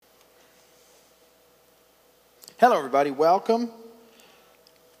Hello, everybody. Welcome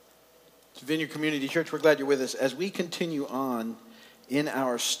to Vineyard Community Church. We're glad you're with us as we continue on in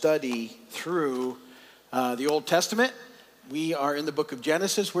our study through the Old Testament. We are in the book of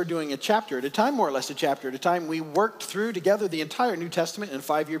Genesis. We're doing a chapter at a time, more or less a chapter at a time. We worked through together the entire New Testament in a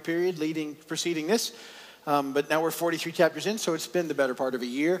 5-year period preceding this. But now we're 43 chapters in, so it's been the better part of a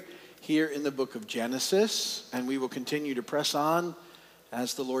year here in the book of Genesis. And we will continue to press on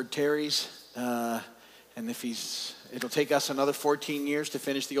as the Lord tarries. And it'll take us another 14 years to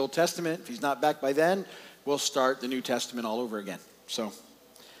finish the Old Testament. If he's not back by then, we'll start the New Testament all over again. So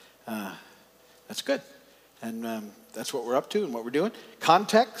that's good. And that's what we're up to and what we're doing.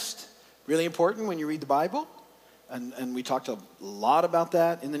 Context, really important when you read the Bible. And we talked a lot about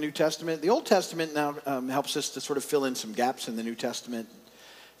that in the New Testament. The Old Testament now helps us to sort of fill in some gaps in the New Testament.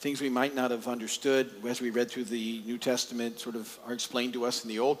 Things we might not have understood as we read through the New Testament sort of are explained to us in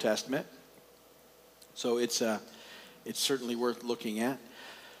the Old Testament. So it's certainly worth looking at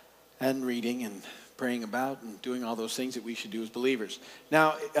and reading and praying about and doing all those things that we should do as believers.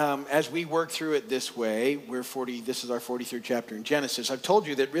 Now, as we work through it this way, this is our 43rd chapter in Genesis. I've told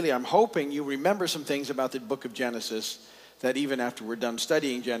you that really I'm hoping you remember some things about the book of Genesis that even after we're done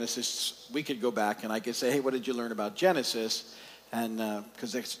studying Genesis, we could go back and I could say, hey, what did you learn about Genesis? And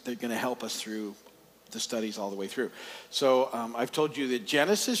because they're going to help us through the studies all the way through. So I've told you that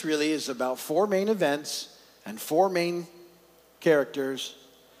Genesis really is about 4 main events and 4 main characters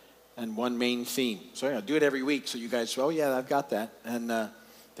and 1 main theme. So yeah, do it every week so you guys, oh yeah, I've got that. And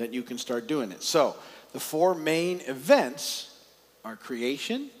that you can start doing it. So the 4 main events are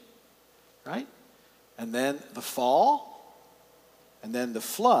creation, right? And then the fall, and then the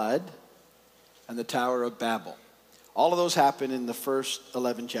flood, and the Tower of Babel. All of those happen in the first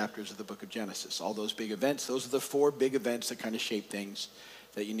 11 chapters of the book of Genesis. All those big events, those are the 4 big events that kind of shape things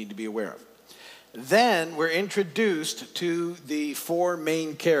that you need to be aware of. Then we're introduced to the 4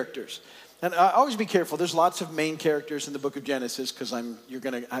 main characters. And always be careful. There's lots of main characters in the book of Genesis because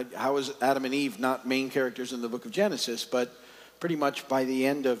how is Adam and Eve not main characters in the book of Genesis? But pretty much by the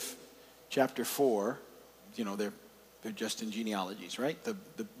end of chapter 4, they're just in genealogies, right? The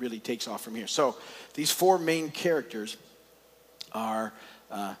really takes off from here. So these 4 main characters are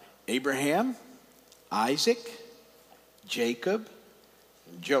Abraham, Isaac, Jacob,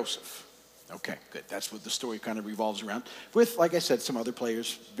 and Joseph. Okay, good. That's what the story kind of revolves around. With, like I said, some other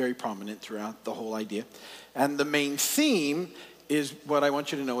players very prominent throughout the whole idea. And the main theme is what I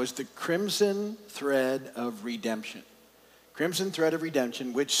want you to know is the crimson thread of redemption. Crimson thread of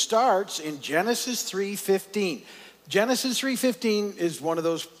redemption, which starts in Genesis 3:15. Genesis 3:15 is one of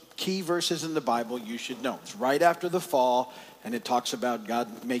those key verses in the Bible you should know. It's right after the fall, and it talks about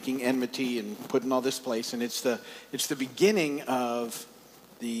God making enmity and putting all this place, and it's the beginning of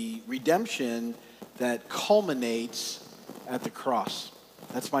the redemption that culminates at the cross.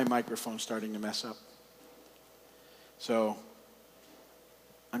 That's my microphone starting to mess up. So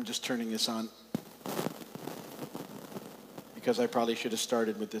I'm just turning this on because I probably should have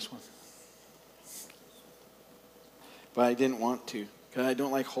started with this one. But I didn't want to, because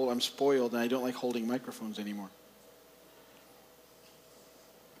I'm spoiled and I don't like holding microphones anymore.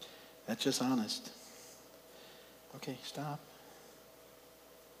 That's just honest. Okay, stop.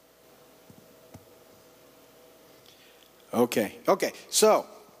 Okay, so,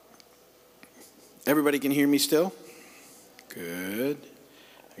 everybody can hear me still? Good.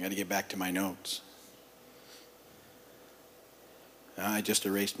 I got to get back to my notes. I just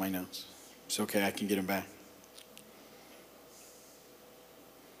erased my notes. It's okay, I can get them back.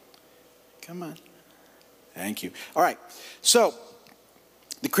 Come on. Thank you. All right. So,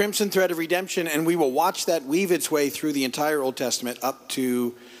 the crimson thread of redemption, and we will watch that weave its way through the entire Old Testament up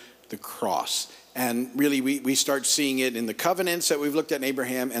to the cross. And really, we start seeing it in the covenants that we've looked at in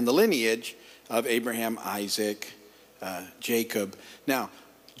Abraham and the lineage of Abraham, Isaac, Jacob. Now,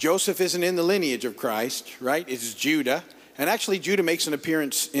 Joseph isn't in the lineage of Christ, right? It's Judah. And actually, Judah makes an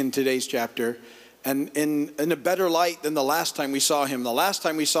appearance in today's chapter. And in a better light than the last time we saw him. The last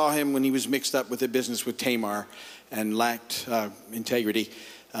time we saw him when he was mixed up with a business with Tamar and lacked integrity.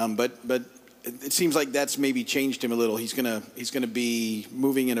 But it seems like that's maybe changed him a little. He's gonna be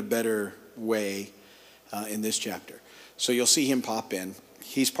moving in a better way in this chapter. So you'll see him pop in.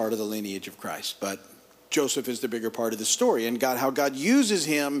 He's part of the lineage of Christ. But Joseph is the bigger part of the story. And how God uses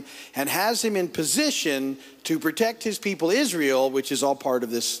him and has him in position to protect his people Israel, which is all part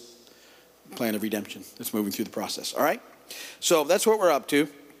of this plan of redemption that's moving through the process. All right? So that's what we're up to.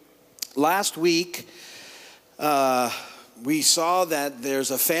 Last week, we saw that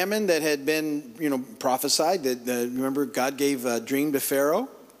there's a famine that had been, prophesied. Remember, God gave a dream to Pharaoh,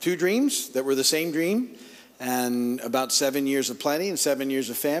 2 dreams that were the same dream. and about 7 years of plenty and 7 years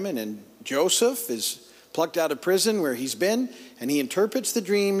of famine. And Joseph is plucked out of prison where he's been, and he interprets the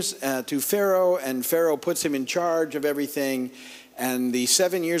dreams to Pharaoh, and Pharaoh puts him in charge of everything. And the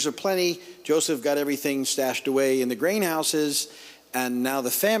 7 years of plenty, Joseph got everything stashed away in the grain houses, and now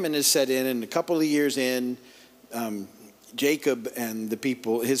the famine is set in, and a couple of years in, Jacob and the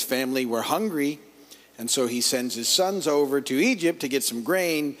people, his family, were hungry, and so he sends his sons over to Egypt to get some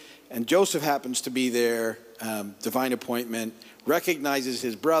grain, and Joseph happens to be there, divine appointment, recognizes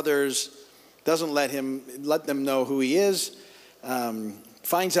his brothers, doesn't let them know who he is,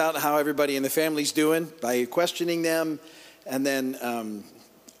 finds out how everybody in the family's doing by questioning them, and then,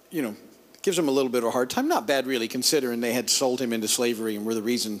 gives them a little bit of a hard time. Not bad, really, considering they had sold him into slavery and were the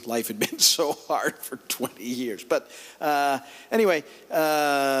reason life had been so hard for 20 years. But anyway,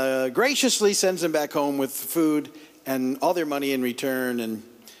 graciously sends them back home with food and all their money in return.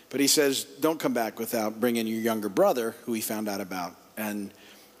 But he says, don't come back without bringing your younger brother, who he found out about. And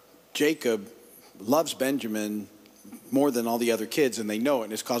Jacob loves Benjamin more than all the other kids, and they know it,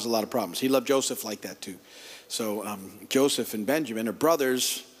 and it's caused a lot of problems. He loved Joseph like that, too. So Joseph and Benjamin are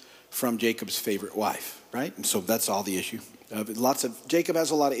brothers from Jacob's favorite wife, right? And so that's all the issue. Jacob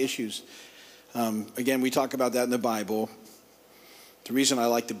has a lot of issues. Again, we talk about that in the Bible. The reason I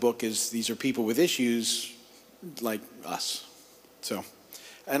like the book is these are people with issues like us. So,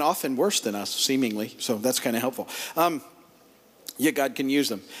 and often worse than us, seemingly. So that's kind of helpful. Yeah, God can use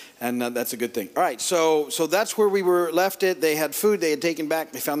them, and that's a good thing. All right, so that's where we were left it. They had food they had taken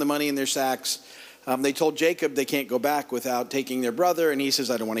back. They found the money in their sacks. They told Jacob they can't go back without taking their brother, and he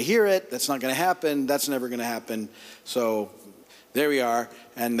says, I don't want to hear it. That's not going to happen. That's never going to happen. So there we are.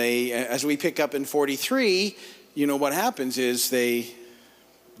 And as we pick up in 43, what happens is they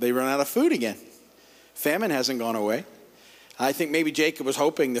run out of food again. Famine hasn't gone away. I think maybe Jacob was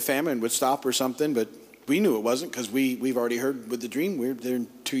hoping the famine would stop or something, but we knew it wasn't because we've already heard with the dream. They're in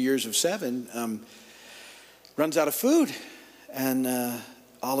 2 years of 7. Runs out of food, and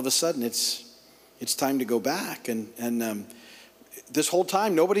all of a sudden it's time to go back. And this whole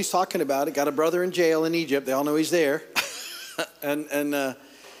time, nobody's talking about it. Got a brother in jail in Egypt. They all know he's there. But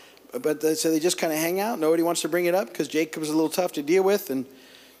so they just kind of hang out. Nobody wants to bring it up because Jacob's a little tough to deal with. And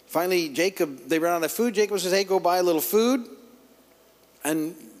finally, they run out of food. Jacob says, hey, go buy a little food.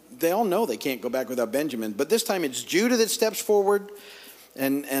 And they all know they can't go back without Benjamin. But this time it's Judah that steps forward.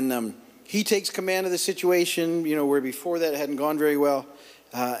 And he takes command of the situation, where before that it hadn't gone very well.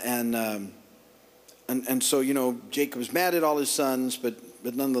 And so, Jacob's mad at all his sons, but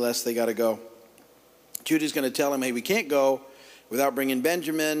nonetheless, they got to go. Judah's going to tell him, hey, we can't go without bringing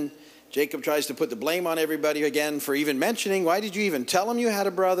Benjamin. Jacob tries to put the blame on everybody again for even mentioning, why did you even tell him you had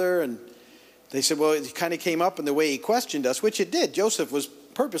a brother? And they said, well, it kind of came up in the way he questioned us, which it did. Joseph was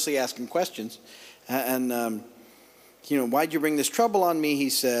purposely asking questions. Why'd you bring this trouble on me, he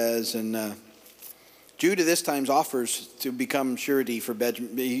says. And Judah this time offers to become surety for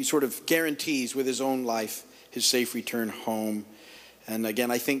Benjamin. He sort of guarantees with his own life his safe return home. And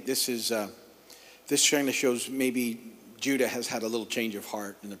again, I think this kind of shows maybe Judah has had a little change of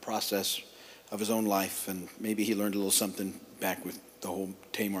heart in the process of his own life, and maybe he learned a little something back with the whole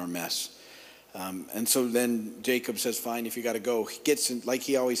Tamar mess. And so then Jacob says, fine, if you got to go. He gets in, like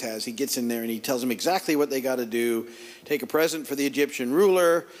he always has, he gets in there and he tells them exactly what they got to do. Take a present for the Egyptian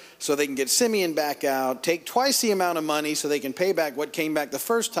ruler so they can get Simeon back out. Take twice the amount of money so they can pay back what came back the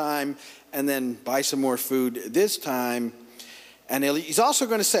first time, and then buy some more food this time. And he's also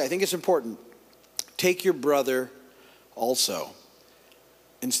going to say, I think it's important, take your brother also.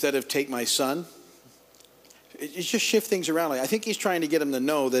 Instead of take my son. It's just shift things around. I think he's trying to get them to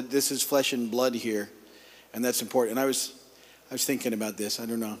know that this is flesh and blood here, and that's important. And I was thinking about this. I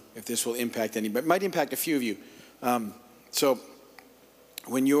don't know if this will impact anybody. It might impact a few of you. So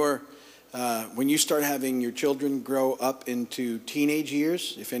when you start having your children grow up into teenage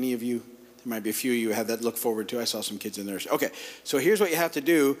years, if any of you, there might be a few of you have that to look forward to. I saw some kids in there. Okay, so here's what you have to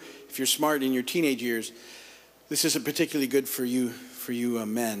do if you're smart in your teenage years. This isn't particularly good for you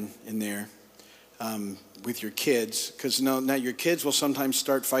men in there. With your kids, because now your kids will sometimes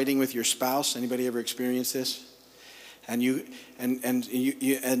start fighting with your spouse. Anybody ever experienced this? And you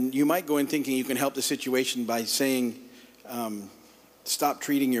might go in thinking you can help the situation by saying, stop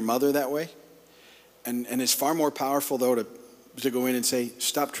treating your mother that way. And it's far more powerful though to go in and say,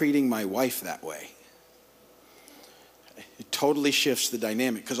 stop treating my wife that way. It totally shifts the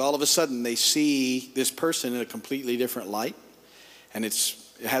dynamic, because all of a sudden they see this person in a completely different light, and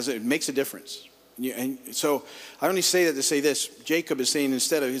it makes a difference. And so I only say that to say this. Jacob is saying,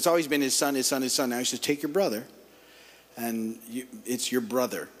 instead of, it's always been his son, his son, his son. Now he says, take your brother, and it's your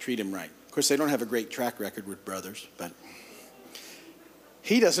brother. Treat him right. Of course, they don't have a great track record with brothers, but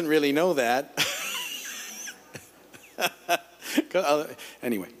he doesn't really know that.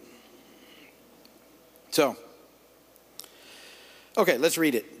 Anyway. So, okay, let's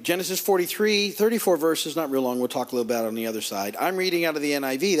read it. Genesis 43, 34 verses, not real long. We'll talk a little about it on the other side. I'm reading out of the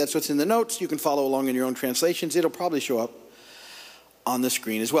NIV. That's what's in the notes. You can follow along in your own translations. It'll probably show up on the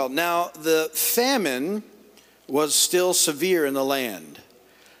screen as well. Now, the famine was still severe in the land.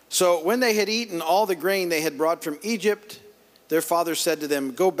 So when they had eaten all the grain they had brought from Egypt, their father said to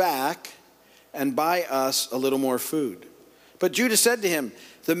them, "Go back and buy us a little more food." But Judah said to him,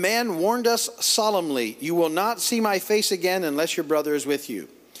 "The man warned us solemnly, 'You will not see my face again unless your brother is with you.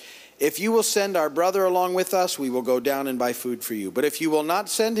 If you will send our brother along with us, we will go down and buy food for you. But if you will not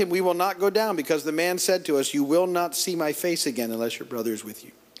send him, we will not go down, because the man said to us, 'You will not see my face again unless your brother is with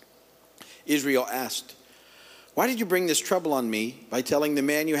you.'" Israel asked, "Why did you bring this trouble on me by telling the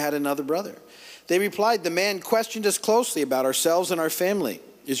man you had another brother?" They replied, "The man questioned us closely about ourselves and our family.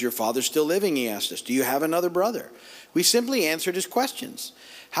 'Is your father still living?' he asked us. 'Do you have another brother?' We simply answered his questions.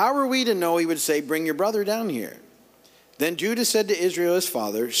 How were we to know he would say, 'Bring your brother down here'?" Then Judah said to Israel his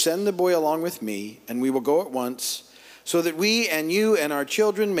father, "Send the boy along with me, and we will go at once, so that we and you and our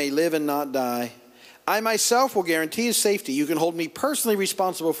children may live and not die. I myself will guarantee his safety. You can hold me personally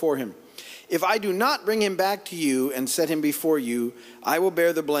responsible for him. If I do not bring him back to you and set him before you, I will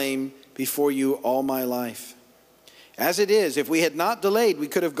bear the blame before you all my life. As it is, if we had not delayed, we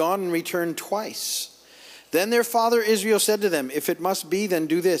could have gone and returned twice." Then their father Israel said to them, "If it must be, then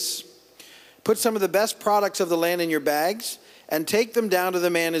do this. Put some of the best products of the land in your bags and take them down to the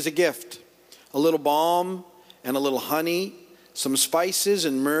man as a gift. A little balm and a little honey, some spices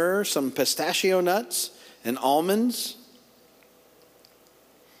and myrrh, some pistachio nuts and almonds."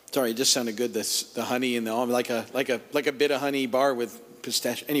 Sorry, it just sounded good, the honey and the almond, like a bit of honey bar with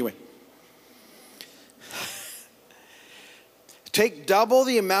pistachio. Anyway. "Take double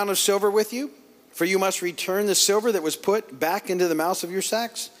the amount of silver with you, for you must return the silver that was put back into the mouths of your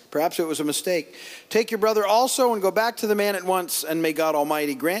sacks. Perhaps it was a mistake. Take your brother also and go back to the man at once, and may God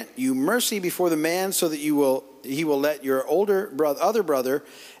Almighty grant you mercy before the man, so that he will let your other brother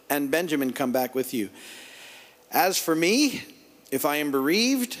and Benjamin come back with you. As for me, if I am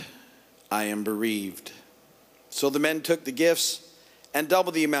bereaved, I am bereaved." So the men took the gifts and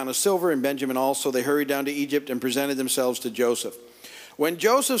doubled the amount of silver, and Benjamin also. They hurried down to Egypt and presented themselves to Joseph. When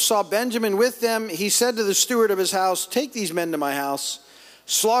Joseph saw Benjamin with them, he said to the steward of his house, "Take these men to my house,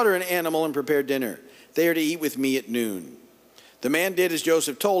 slaughter an animal and prepare dinner. They are to eat with me at noon." The man did as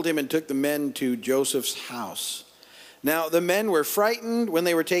Joseph told him and took the men to Joseph's house. Now the men were frightened when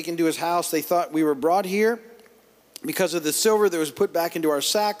they were taken to his house. They thought, "We were brought here because of the silver that was put back into our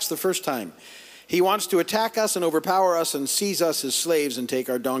sacks the first time. He wants to attack us and overpower us and seize us as slaves and take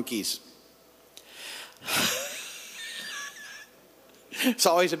our donkeys." It's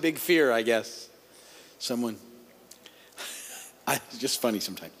always a big fear, I guess. It's just funny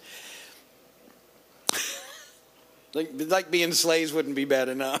sometimes. Like being slaves wouldn't be bad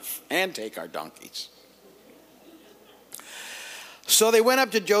enough. And take our donkeys. So they went up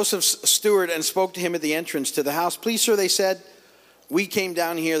to Joseph's steward and spoke to him at the entrance to the house. "Please, sir," they said, "we came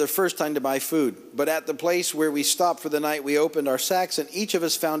down here the first time to buy food. But at the place where we stopped for the night, we opened our sacks, and each of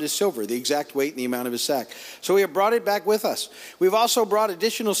us found his silver, the exact weight and the amount of his sack. So we have brought it back with us. We've also brought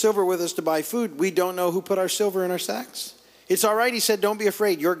additional silver with us to buy food. We don't know who put our silver in our sacks." "It's all right," he said, "don't be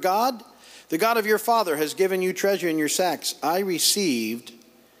afraid. Your God, the God of your father, has given you treasure in your sacks. I received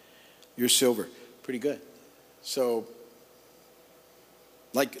your silver." Pretty good. So,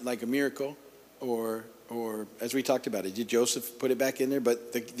 like a miracle, or as we talked about it, did Joseph put it back in there?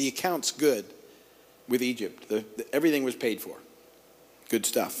 But the account's good with Egypt. Everything was paid for. Good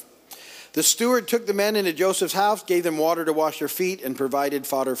stuff. The steward took the men into Joseph's house, gave them water to wash their feet, and provided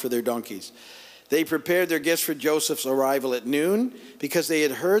fodder for their donkeys. They prepared their gifts for Joseph's arrival at noon, because they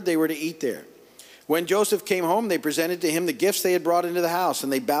had heard they were to eat there. When Joseph came home, they presented to him the gifts they had brought into the house,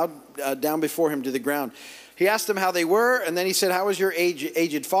 and they bowed down before him to the ground. He asked them how they were, and then he said, "How is your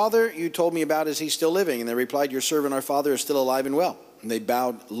aged father you told me about? Is he still living?" And they replied, "Your servant, our father, is still alive and well." And they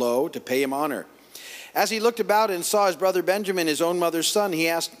bowed low to pay him honor. As he looked about and saw his brother Benjamin, his own mother's son, he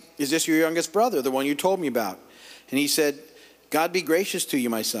asked, "Is this your youngest brother, the one you told me about?" And he said, "God be gracious to you,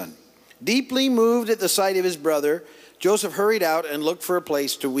 my son." Deeply moved at the sight of his brother, Joseph hurried out and looked for a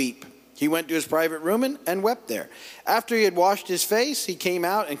place to weep. He went to his private room and wept there. After he had washed his face, he came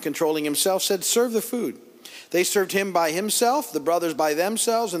out and, controlling himself, said, "Serve the food." They served him by himself, the brothers by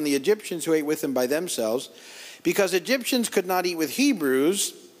themselves, and the Egyptians who ate with him by themselves, because Egyptians could not eat with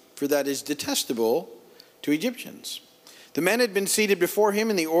Hebrews, for that is detestable to Egyptians. The men had been seated before him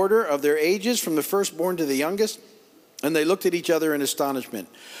in the order of their ages, from the firstborn to the youngest, and they looked at each other in astonishment.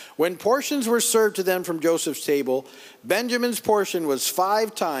 When portions were served to them from Joseph's table, Benjamin's portion was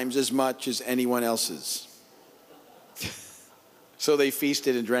 5 times as much as anyone else's. So they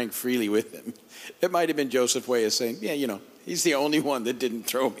feasted and drank freely with him. It might have been Joseph's way of saying, yeah, he's the only one that didn't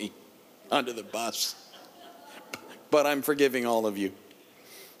throw me under the bus. But I'm forgiving all of you.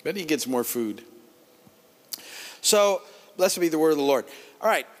 But he gets more food. So, blessed be the word of the Lord. All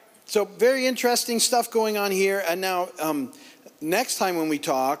right, so very interesting stuff going on here. And now, next time when we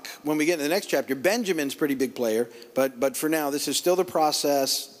get into the next chapter, Benjamin's a pretty big player. But for now, this is still the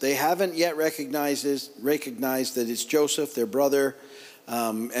process. They haven't yet recognized that it's Joseph, their brother.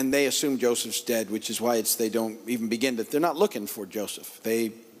 And they assume Joseph's dead, which is why they don't even begin to. They're not looking for Joseph.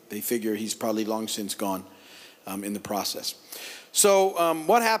 They figure he's probably long since gone in the process. So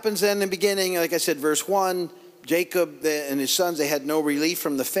what happens then in the beginning? Like I said, verse 1, Jacob and his sons, they had no relief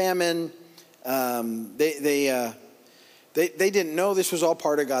from the famine. They didn't know this was all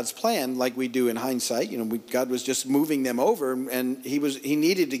part of God's plan, like we do in hindsight. God was just moving them over, and he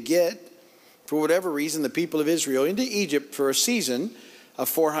needed to get, for whatever reason, the people of Israel into Egypt for a season of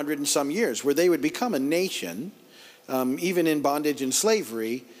 400 and some years, where they would become a nation, even in bondage and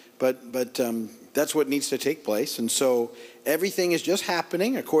slavery. But that's what needs to take place. And so everything is just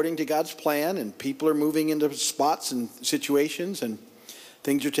happening according to God's plan, and people are moving into spots and situations, and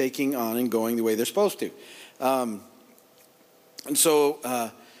things are taking on and going the way they're supposed to. And so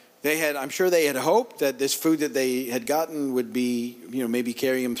I'm sure they had hoped that this food that they had gotten would be, maybe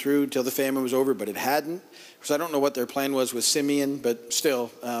carry them through till the famine was over, but it hadn't. Because I don't know what their plan was with Simeon, but still,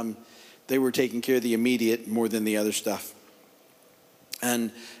 they were taking care of the immediate more than the other stuff.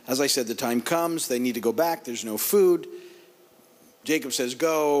 And as I said, the time comes, they need to go back, there's no food. Jacob says,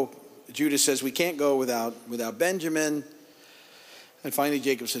 go. Judah says, we can't go without Benjamin. And finally,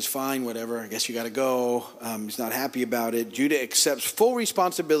 Jacob says, fine, whatever, I guess you got to go. He's not happy about it. Judah accepts full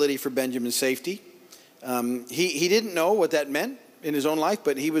responsibility for Benjamin's safety. He didn't know what that meant in his own life,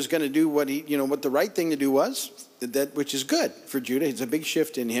 but he was going to do what the right thing to do was, which is good for Judah. It's a big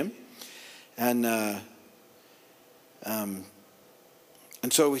shift in him.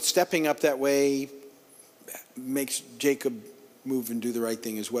 And so stepping up that way makes Jacob move and do the right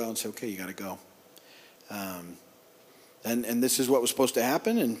thing as well and say, okay, you got to go. And this is what was supposed to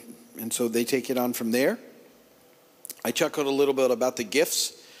happen, and so they take it on from there. I chuckled a little bit about the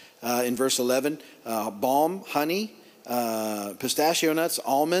gifts in verse 11. Balm, honey, pistachio nuts,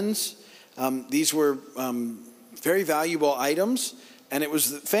 almonds. These were very valuable items, and it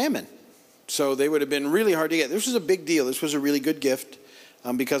was famine. So they would have been really hard to get. This was a big deal. This was a really good gift.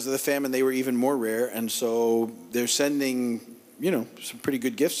 Because of the famine, they were even more rare. And so they're sending, some pretty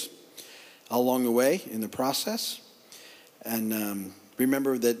good gifts along the way in the process. And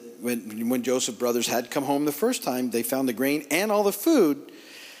remember that when Joseph's brothers had come home the first time, they found the grain and all the food.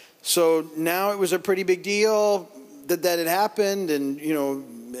 So now it was a pretty big deal that had happened. And,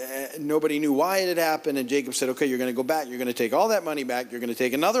 nobody knew why it had happened. And Jacob said, okay, you're going to go back. You're going to take all that money back. You're going to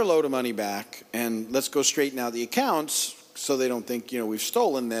take another load of money back. And let's go straighten out the accounts so they don't think, we've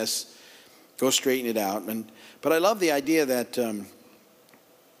stolen this. Go straighten it out. But I love the idea that,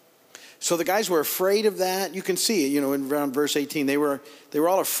 so the guys were afraid of that. You can see it, in around verse 18. They were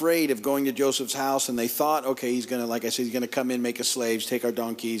all afraid of going to Joseph's house, and they thought, okay, he's going to, like I said, he's going to come in, make us slaves, take our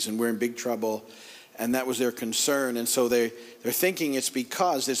donkeys, and we're in big trouble. And that was their concern. And so they're thinking it's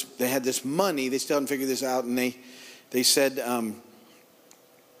because they had this money. They still haven't figured this out. And they said,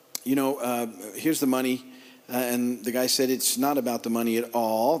 here's the money. And the guy said, it's not about the money at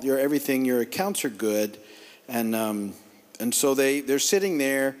all. Your accounts are good. And so they're sitting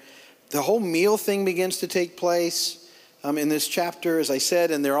there. The whole meal thing begins to take place in this chapter, as I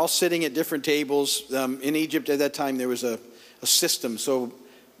said, and they're all sitting at different tables. In Egypt at that time, there was a system. So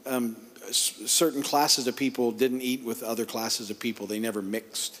certain classes of people didn't eat with other classes of people. They never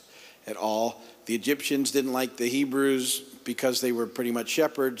mixed at all. The Egyptians didn't like the Hebrews because they were pretty much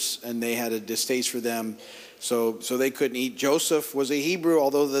shepherds, and they had a distaste for them. So they couldn't eat. Joseph was a Hebrew,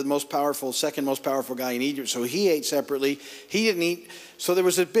 although the second most powerful guy in Egypt. So he ate separately. He didn't eat. So there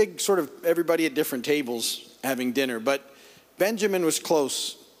was a big sort of everybody at different tables having dinner. But Benjamin was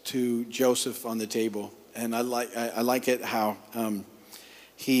close to Joseph on the table, and I like it how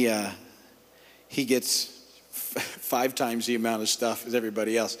he gets 5 times the amount of stuff as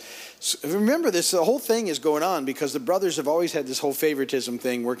everybody else. So remember this, the whole thing is going on because the brothers have always had this whole favoritism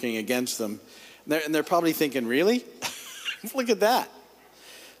thing working against them. And they're probably thinking, really? Look at that.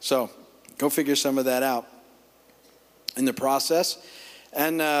 So go figure some of that out in the process.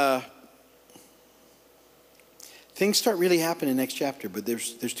 And things start really happening next chapter, but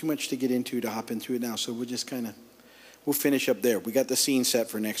there's too much to get into to hop in through it now. So we'll just we'll finish up there. We got the scene set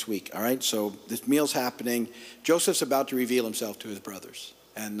for next week, all right? So this meal's happening. Joseph's about to reveal himself to his brothers.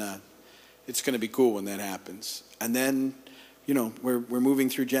 And it's going to be cool when that happens. And then, we're moving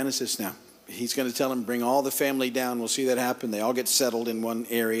through Genesis now. He's going to tell them, bring all the family down. We'll see that happen. They all get settled in one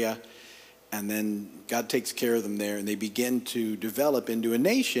area. And then God takes care of them there. And they begin to develop into a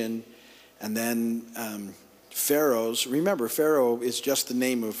nation. And then remember, Pharaoh is just the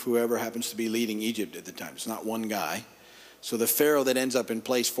name of whoever happens to be leading Egypt at the time. It's not one guy. So the Pharaoh that ends up in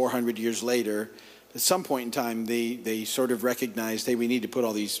place 400 years later, at some point in time, they sort of recognized, hey, we need to put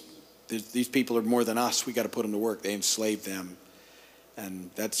all these people are more than us. We got to put them to work. They enslaved them. And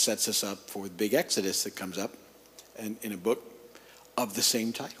that sets us up for the big Exodus that comes up in a book of the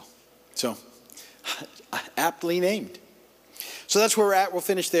same title. So, aptly named. So that's where we're at. We'll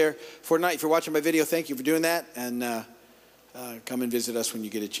finish there for tonight. If you're watching my video, thank you for doing that. And come and visit us when you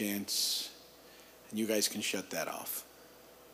get a chance. And you guys can shut that off.